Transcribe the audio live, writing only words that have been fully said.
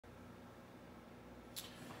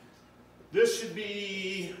This should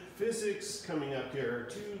be physics coming up here,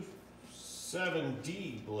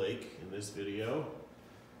 27DBlake in this video.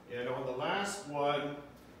 And on the last one,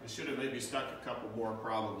 I should have maybe stuck a couple more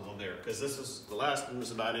problems on there because the last one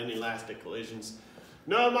was about inelastic collisions.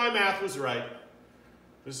 No, my math was right.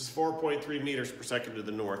 This is 4.3 meters per second to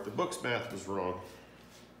the north. The book's math was wrong.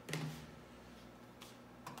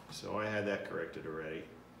 So I had that corrected already.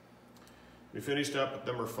 We finished up with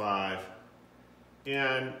number 5.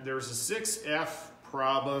 And there's a 6F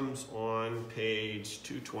problems on page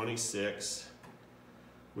 226,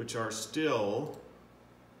 which are still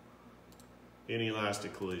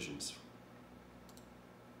inelastic collisions.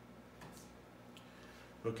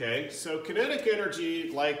 Okay, so kinetic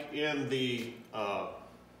energy, like in the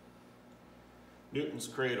Newton's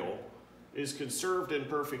cradle, is conserved in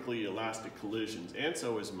perfectly elastic collisions, and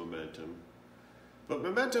so is momentum. But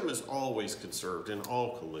momentum is always conserved in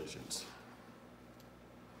all collisions.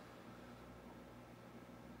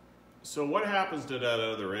 So what happens to that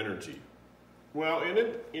other energy? Well, in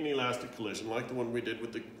an inelastic collision, like the one we did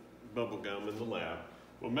with the bubble gum in the lab,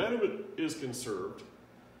 momentum is conserved.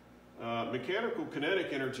 Mechanical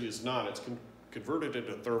kinetic energy is not. It's converted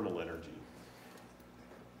into thermal energy.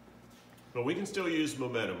 But we can still use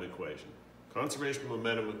momentum equation. Conservation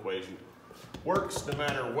momentum equation works no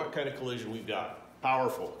matter what kind of collision we've got.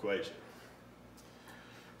 Powerful equation.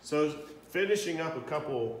 So finishing up a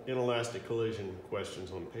couple inelastic collision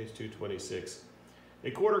questions on page 226.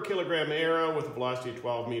 A 1/4 kilogram arrow with a velocity of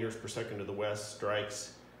 12 meters per second to the west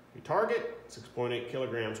strikes a target, 6.8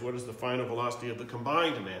 kilograms. What is the final velocity of the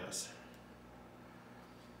combined mass?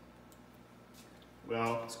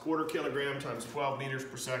 Well, it's 1/4 kilogram times 12 meters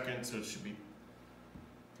per second, so it should be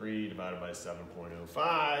 3 divided by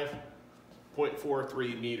 7.05,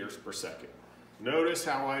 0.43 meters per second. Notice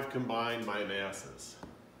how I've combined my masses.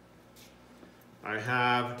 I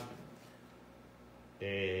have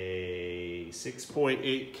a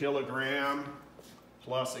 6.8 kilogram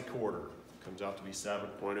plus a 1/4. Comes out to be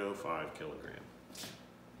 7.05 kilogram.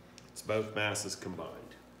 It's both masses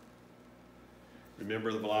combined.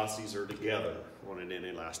 Remember, the velocities are together on an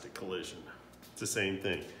inelastic collision. It's the same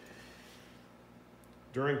thing.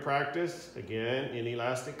 During practice, again,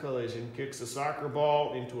 inelastic collision kicks a soccer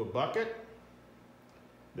ball into a bucket.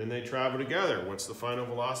 Then they travel together. What's the final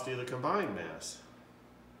velocity of the combined mass?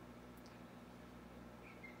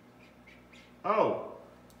 Oh,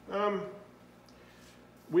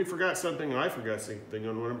 we forgot something. I forgot something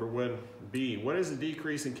on number 1B. What is the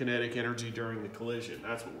decrease in kinetic energy during the collision?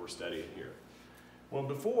 That's what we're studying here. Well,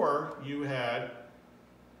 before you had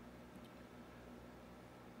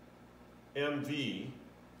MV,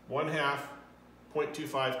 1/2,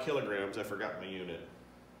 0.25 kilograms. I forgot my unit.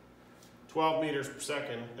 12 meters per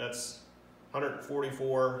second, that's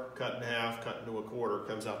 144 cut in half, cut into a 1/4,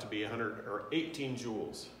 comes out to be 18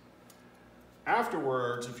 joules.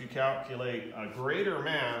 Afterwards, if you calculate a greater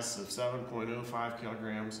mass of 7.05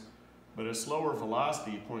 kilograms, but a slower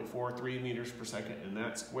velocity, 0.43 meters per second, and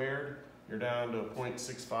that's squared, you're down to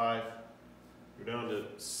 0.65, you're down to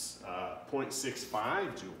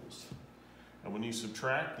 0.65 joules. And when you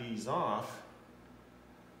subtract these off,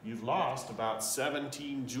 you've lost about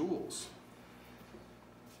 17 joules.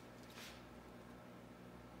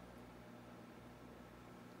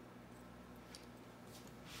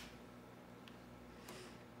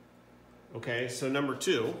 Okay, so number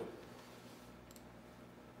 2,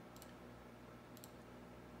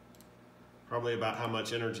 probably about how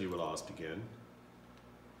much energy we lost again.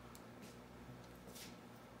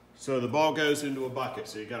 So the ball goes into a bucket.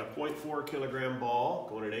 So you got a 0.4 kilogram ball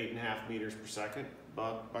going at 8.5 meters per second.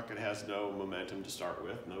 Bucket has no momentum to start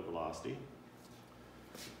with, no velocity.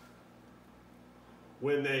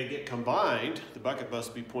 When they get combined, the bucket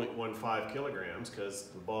must be 0.15 kilograms because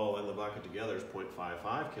the ball and the bucket together is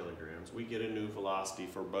 0.55 kilograms. We get a new velocity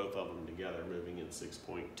for both of them together, moving in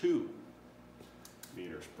 6.2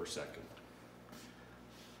 meters per second.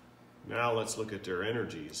 Now let's look at their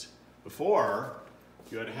energies. Before,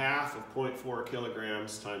 you had half of 0.4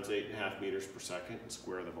 kilograms times 8.5 meters per second, and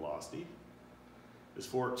square the velocity. Is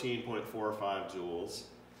 14.45 joules.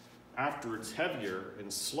 After it's heavier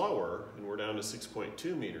and slower, and we're down to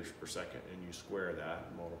 6.2 meters per second, and you square that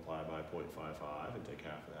and multiply by 0.55 and take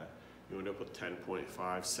half of that, you end up with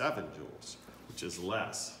 10.57 joules, which is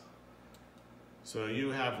less. So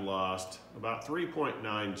you have lost about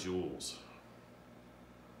 3.9 joules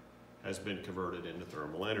has been converted into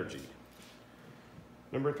thermal energy.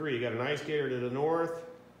 Number 3, you got an ice skater to the north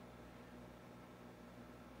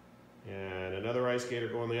and another ice skater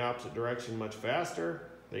going the opposite direction much faster.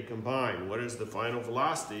 They combine. What is the final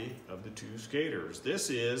velocity of the two skaters? This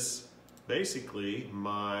is basically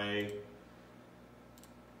my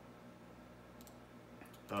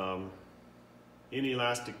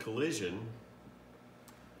inelastic collision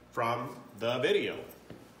from the video.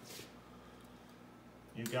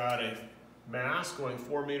 You've got a mass going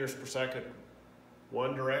 4 meters per second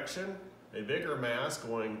one direction, a bigger mass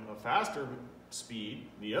going a faster speed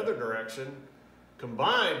the other direction.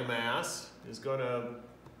 Combined mass is going to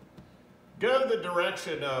go the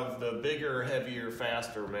direction of the bigger, heavier,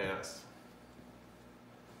 faster mass.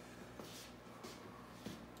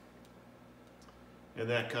 And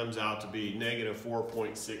that comes out to be negative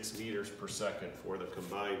 4.6 meters per second for the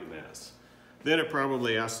combined mass. Then it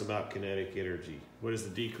probably asks about kinetic energy. What is the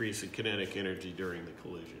decrease in kinetic energy during the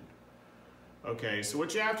collision? Okay, so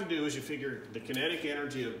what you have to do is you figure the kinetic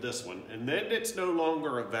energy of this one, and then it's no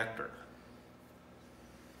longer a vector.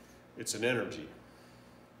 It's an energy.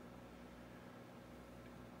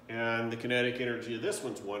 And the kinetic energy of this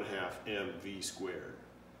one's 1/2 mv squared.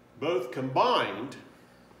 Both combined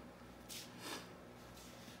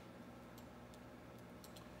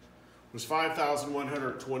was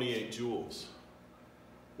 5,128 joules.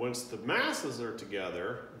 Once the masses are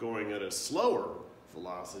together, going at a slower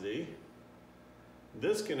velocity,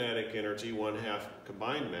 this kinetic energy, 1/2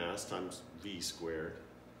 combined mass times v squared,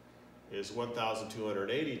 is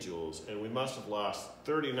 1,280 joules, and we must have lost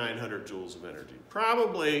 3,900 joules of energy.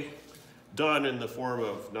 Probably done in the form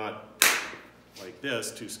of not like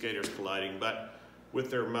this, two skaters colliding, but with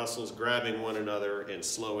their muscles grabbing one another and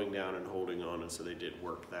slowing down and holding on, and so they did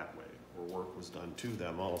work that way, or work was done to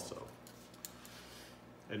them also.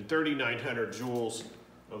 And 3,900 joules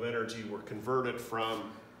of energy were converted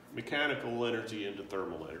from mechanical energy into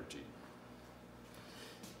thermal energy.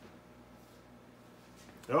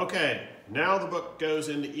 Okay, now the book goes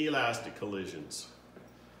into elastic collisions.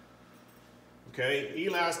 Okay,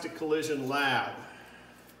 elastic collision lab.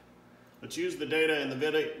 Let's use the data in the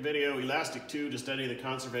video Elastic 2 to study the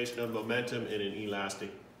conservation of momentum in an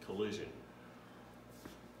elastic collision.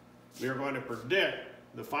 We are going to predict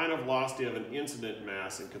the final velocity of an incident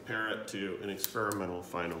mass and compare it to an experimental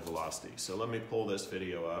final velocity. So let me pull this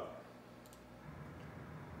video up.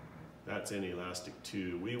 That's in Elastic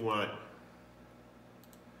 2. We want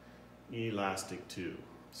Elastic 2.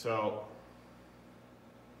 So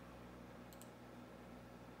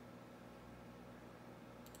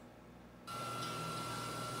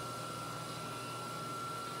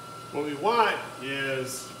what we want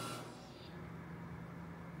is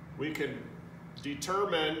we can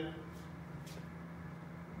determine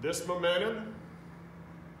this momentum,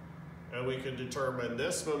 and we can determine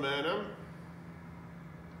this momentum,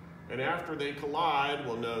 and after they collide,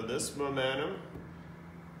 we'll know this momentum,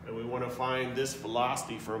 and we want to find this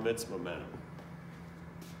velocity from its momentum.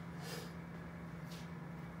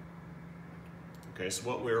 Okay, so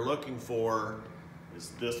what we're looking for is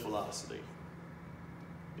this velocity,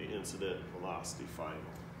 the incident velocity final.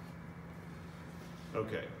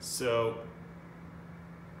 Okay, so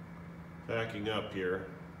backing up here.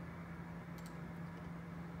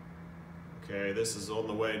 Okay, this is on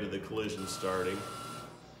the way to the collision starting.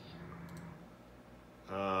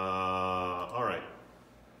 All right.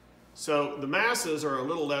 So the masses are a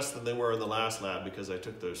little less than they were in the last lab because I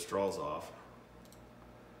took those straws off.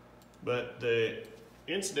 But the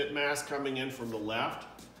incident mass coming in from the left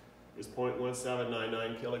is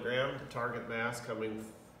 0.1799 kilogram. The target mass coming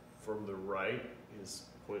from the right is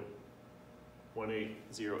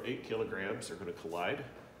 0.1808 kilograms. They're going to collide.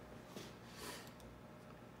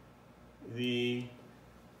 The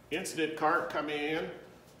incident cart coming in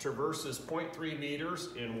traverses 0.3 meters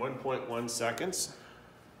in 1.1 seconds.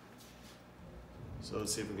 So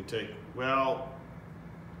let's see if we can take, well,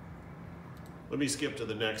 let me skip to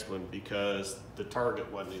the next one because the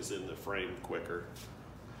target one is in the frame quicker.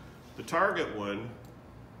 The target one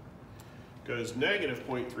goes negative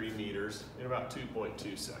 0.3 meters in about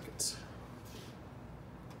 2.2 seconds.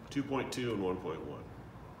 2.2 and 1.1.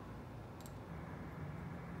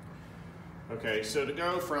 Okay, so to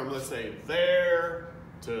go from, let's say, there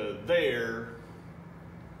to there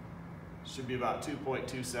should be about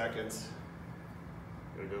 2.2 seconds.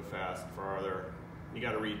 Gotta go fast, farther. You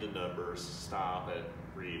gotta read the numbers. Stop it,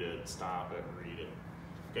 read it, stop it, read it.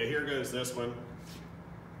 Okay, here goes this one.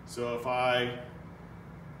 So if I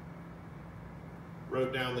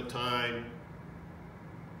wrote down the time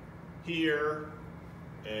here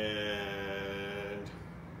and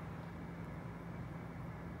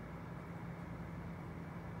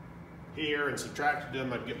here and subtracted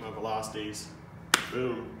them, I'd get my velocities.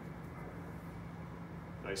 Boom.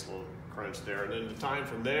 Nice little crunch there. And then the time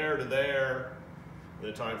from there to there, and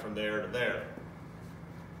the time from there to there.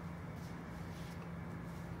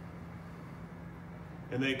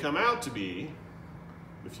 And they come out to be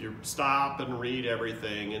if you stop and read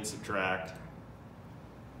everything and subtract,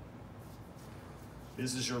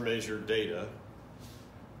 this is your measured data.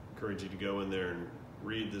 I encourage you to go in there and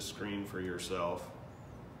read the screen for yourself.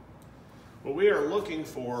 What we are looking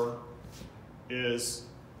for is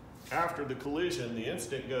after the collision, the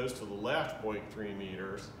instant goes to the left 0.3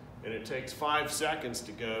 meters, and it takes 5 seconds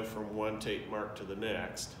to go from one tape mark to the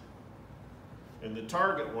next. And the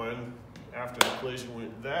target one, after the collision,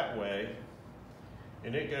 went that way,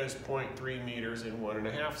 and it goes 0.3 meters in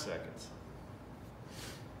 1.5 seconds.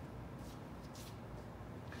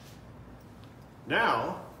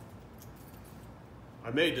 Now, I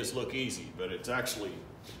made this look easy, but it's actually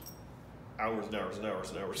hours and hours and hours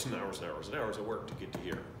and hours and hours and hours and hours of work to get to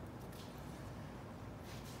here.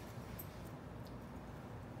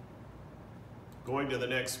 Going to the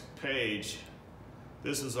next page,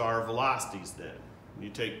 this is our velocities then. You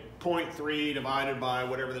take 0.3 divided by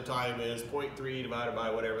whatever the time is, 0.3 divided by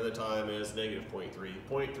whatever the time is, negative 0.3,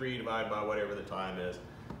 0.3 divided by whatever the time is,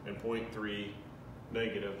 and 0.3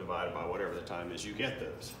 negative divided by whatever the time is. You get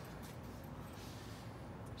those.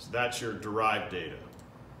 So that's your derived data.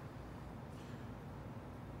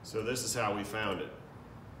 So this is how we found it.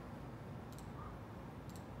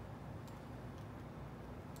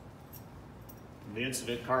 The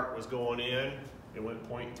incident cart was going in. It went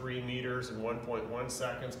 0.3 meters in 1.1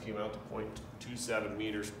 seconds, came out to 0.27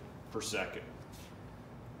 meters per second.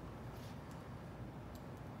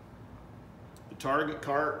 The target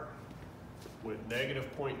cart went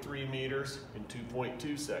negative 0.3 meters in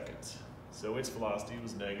 2.2 seconds. So its velocity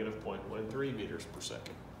was negative 0.13 meters per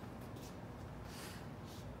second.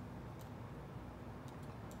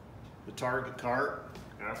 The target cart,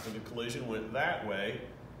 after the collision, went that way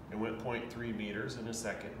and went 0.3 meters in 1.5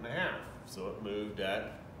 seconds. So it moved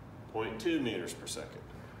at 0.2 meters per second.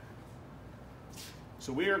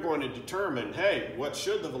 So we are going to determine, hey, what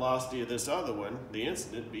should the velocity of this other one, the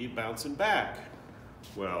incident, be bouncing back?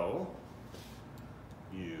 Well,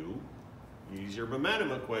 you use your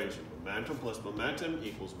momentum equation. Momentum plus momentum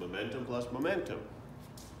equals momentum plus momentum.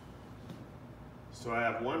 So I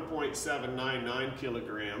have 1.799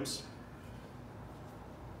 kilograms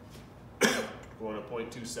going at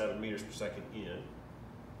 0.27 meters per second in.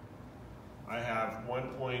 I have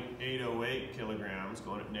 1.808 kilograms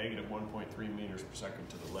going at negative 1.3 meters per second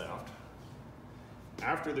to the left.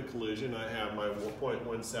 After the collision, I have my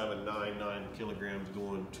 1.1799 kilograms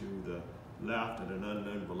going to the left at an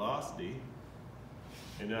unknown velocity.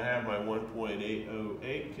 And I have my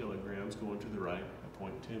 1.808 kilograms going to the right at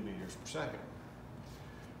 0.2 meters per second.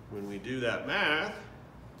 When we do that math,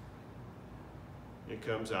 it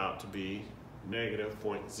comes out to be negative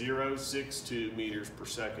 0.062 meters per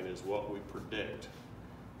second is what we predict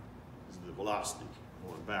is the velocity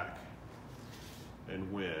going back.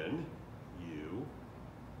 And when you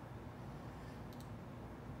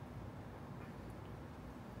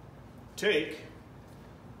take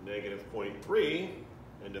negative 0.3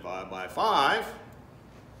 and divide by 5,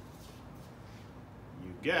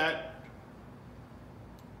 you get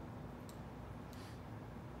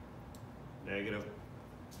negative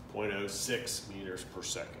 0.06 meters per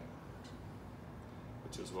second,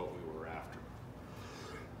 which is what we were after.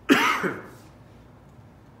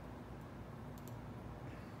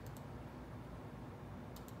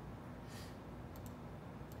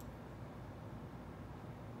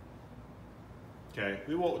 Okay,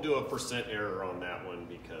 we won't do a percent error on that one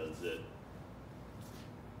because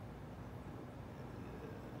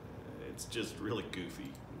it's just really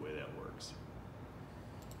goofy the way that works.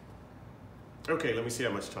 Okay, let me see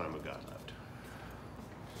how much time I've got left.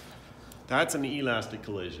 That's an elastic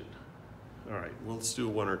collision. All right, well, let's do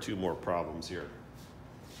one or two more problems here.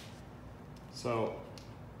 So,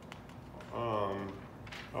 on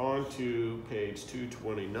to page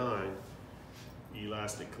 229,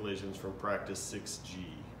 elastic collisions from practice 6G.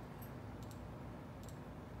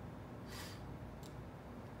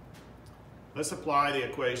 Let's apply the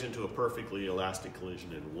equation to a perfectly elastic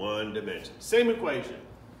collision in one dimension. Same equation.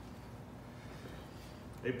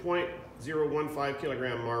 A 0.015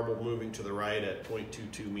 kilogram marble moving to the right at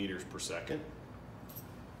 0.22 meters per second,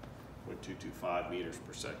 0.225 meters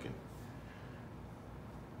per second,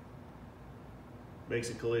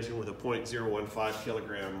 makes a collision with a 0.015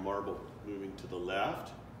 kilogram marble moving to the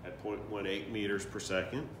left at 0.18 meters per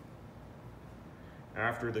second.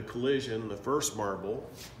 After the collision, the first marble,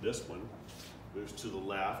 this one, moves to the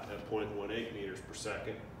left at 0.18 meters per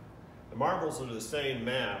second. The marbles are the same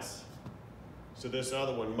mass, so this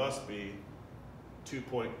other one must be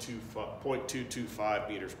 0.225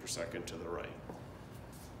 meters per second to the right,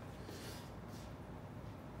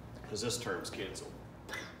 because this term's canceled.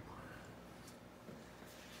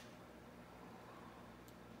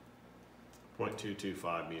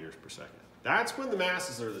 0.225 meters per second. That's when the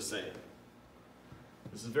masses are the same.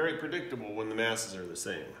 This is very predictable when the masses are the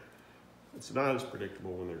same. It's not as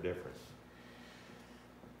predictable when they're different.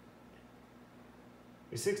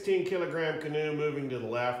 A 16 kilogram canoe moving to the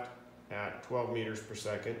left at 12 meters per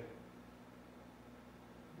second.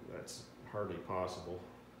 That's hardly possible.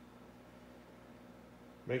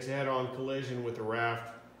 Makes a head-on collision with a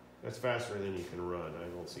raft. That's faster than you can run. I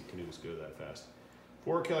don't see canoes go that fast.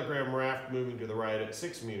 4 kilogram raft moving to the right at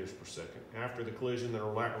 6 meters per second. After the collision, the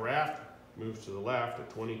raft moves to the left at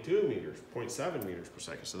 22 meters, 0.7 meters per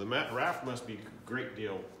second. So the raft must be a great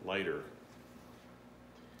deal lighter.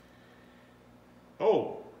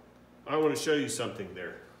 Oh, I want to show you something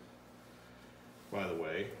there, by the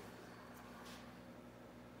way.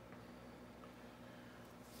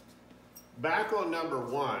 Back on number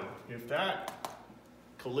 1, if that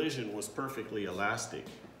collision was perfectly elastic,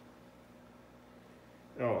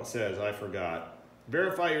 oh, it says, I forgot.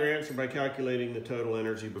 Verify your answer by calculating the total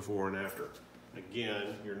energy before and after.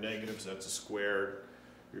 Again, your negatives, that's a squared.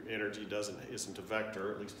 Your energy isn't a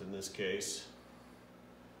vector, at least in this case.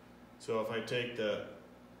 So if I take the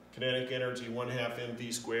kinetic energy 1/2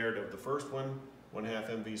 mv squared of the first one, 1/2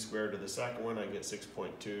 mv squared of the second one, I get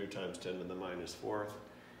 6.2 times 10 to the minus 4th.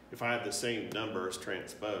 If I have the same numbers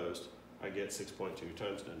transposed, I get 6.2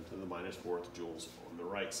 times 10 to the minus 4th joules on the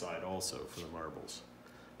right side also for the marbles.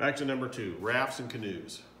 Back to number 2, rafts and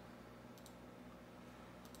canoes.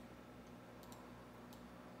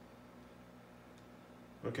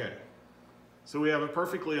 Okay, so we have a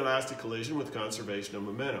perfectly elastic collision with conservation of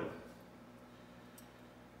momentum.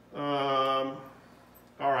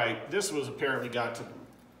 All right, this was apparently got to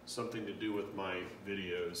something to do with my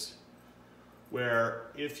videos,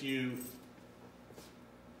 where if you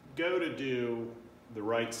go to do the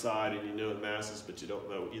right side and you know the masses, but you don't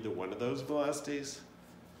know either one of those velocities,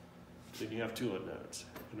 then you have two unknowns.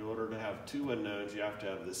 In order to have two unknowns, you have to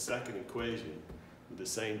have the second equation with the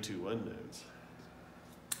same two unknowns.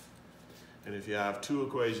 And if you have two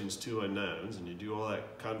equations, two unknowns, and you do all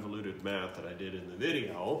that convoluted math that I did in the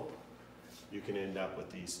video, you can end up with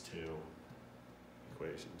these two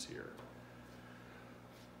equations here,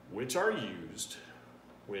 which are used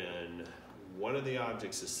when one of the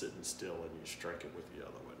objects is sitting still and you strike it with the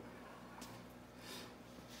other one.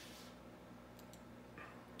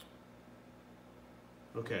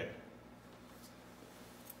 Okay.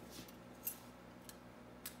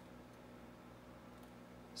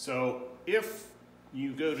 So if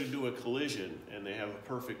you go to do a collision and they have a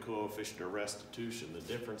perfect coefficient of restitution, the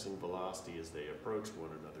difference in velocity as they approach one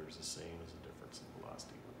another is the same as the difference in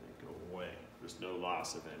velocity when they go away. There's no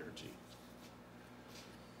loss of energy.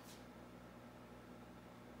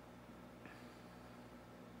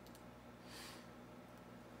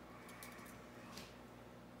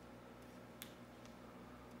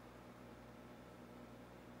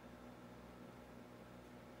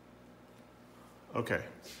 Okay.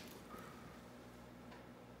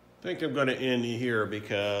 I think I'm going to end here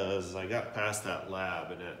because I got past that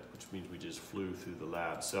lab, which means we just flew through the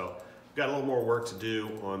lab. So I've got a little more work to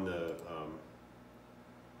do on the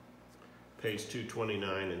page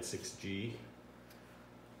 229 and 6G.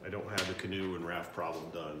 I don't have the canoe and raft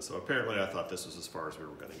problem done. So apparently I thought this was as far as we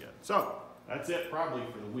were going to get. So that's it probably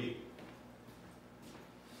for the week.